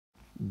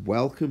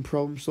Welcome,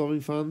 problem solving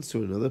fans,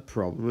 to another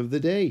problem of the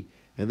day.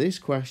 And this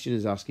question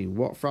is asking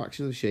what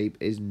fraction of the shape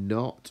is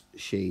not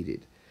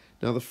shaded.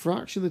 Now, the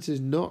fraction that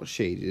is not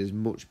shaded is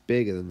much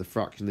bigger than the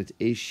fraction that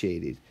is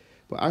shaded.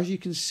 But as you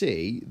can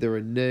see, there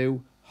are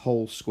no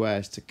whole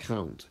squares to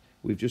count.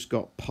 We've just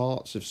got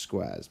parts of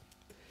squares.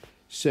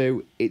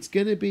 So it's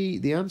going to be,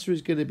 the answer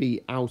is going to be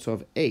out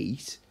of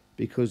 8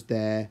 because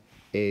there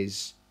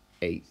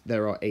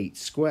are 8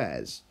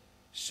 squares.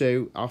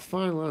 So our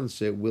final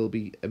answer will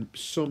be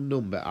some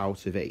number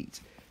out of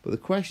 8. But the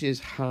question is,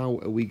 how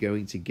are we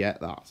going to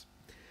get that?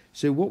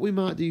 So what we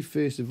might do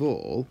first of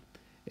all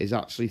is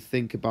actually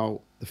think about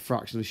the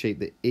fraction of the shape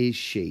that is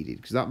shaded,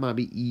 because that might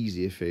be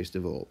easier first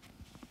of all.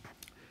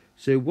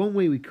 So one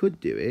way we could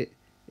do it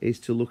is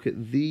to look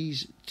at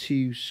these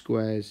two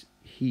squares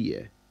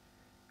here.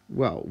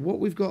 Well, what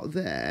we've got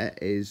there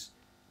is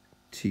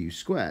 2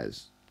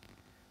 squares.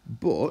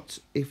 But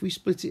if we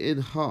split it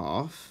in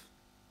half,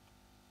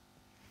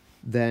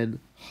 then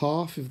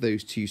half of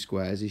those 2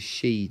 squares is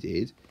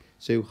shaded.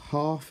 So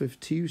half of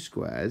 2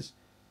 squares,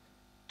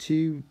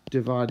 2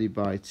 divided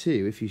by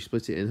 2, if you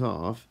split it in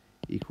half,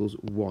 equals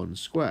 1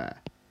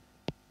 square.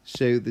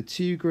 So the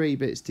 2 grey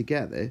bits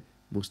together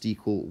must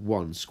equal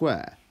 1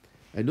 square.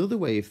 Another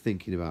way of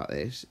thinking about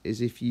this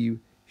is if you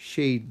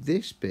shade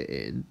this bit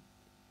in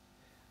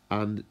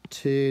and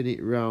turn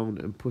it round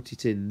and put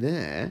it in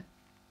there,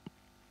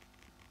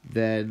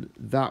 then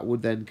that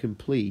would then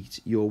complete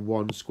your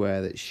 1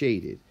 square that's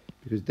shaded,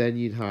 because then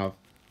you'd have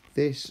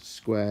this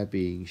square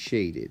being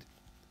shaded.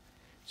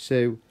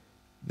 So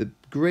the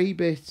grey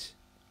bit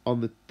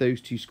on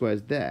those 2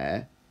 squares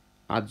there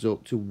adds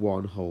up to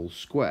 1 whole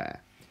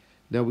square.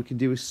 Now we can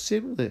do a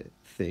similar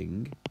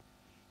thing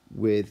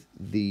with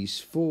these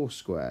 4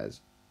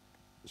 squares.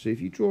 So if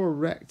you draw a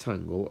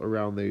rectangle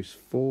around those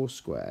 4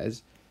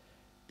 squares,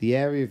 the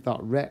area of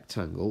that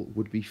rectangle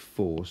would be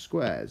 4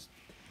 squares.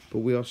 But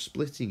we are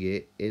splitting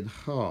it in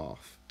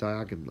half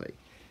diagonally.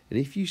 And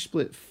if you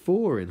split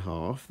 4 in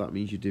half, that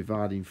means you're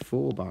dividing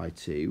 4 by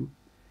 2,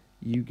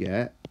 you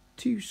get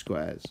 2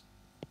 squares.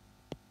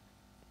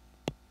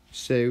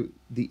 So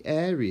the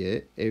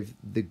area of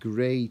the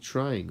grey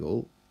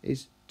triangle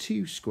is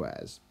 2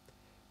 squares.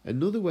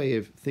 Another way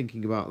of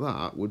thinking about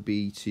that would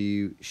be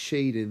to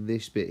shade in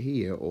this bit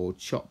here, or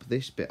chop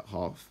this bit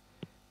off,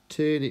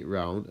 turn it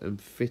round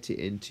and fit it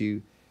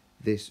into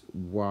this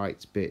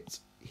white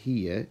bit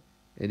here,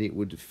 and it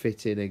would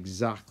fit in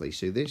exactly.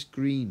 So this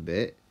green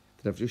bit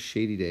that I've just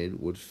shaded in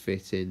would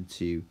fit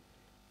into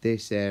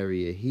this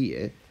area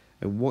here,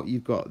 and what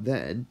you've got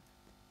then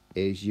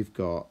is you've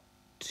got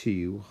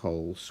 2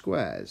 whole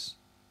squares.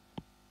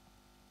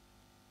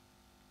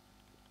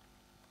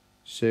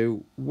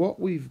 So what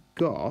we've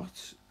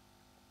got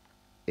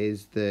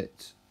is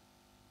that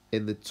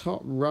in the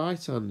top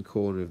right hand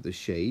corner of the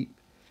shape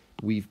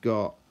we've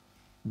got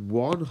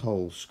 1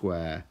 whole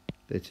square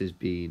that has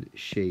been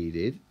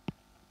shaded,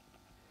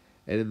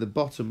 and in the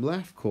bottom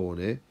left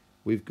corner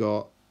we've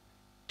got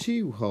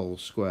 2 whole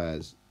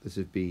squares that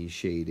have been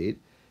shaded,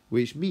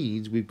 which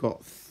means we've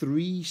got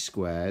 3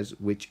 squares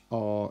which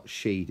are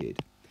shaded.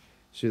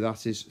 So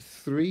that is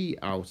 3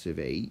 out of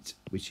 8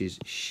 which is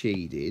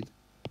shaded.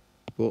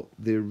 But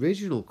the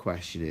original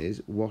question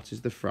is, what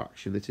is the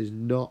fraction that is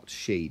not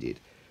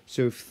shaded?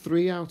 So if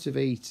 3 out of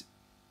 8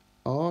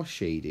 are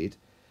shaded,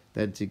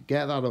 then to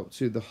get that up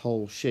to the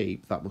whole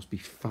shape, that must be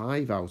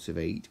 5 out of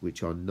 8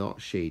 which are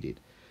not shaded.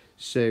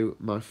 So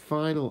my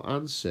final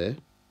answer,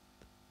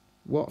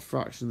 what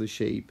fraction of the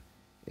shape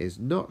is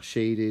not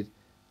shaded,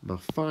 my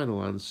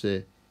final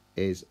answer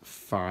is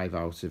 5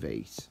 out of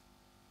 8.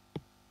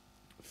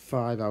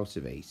 5 out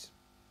of 8.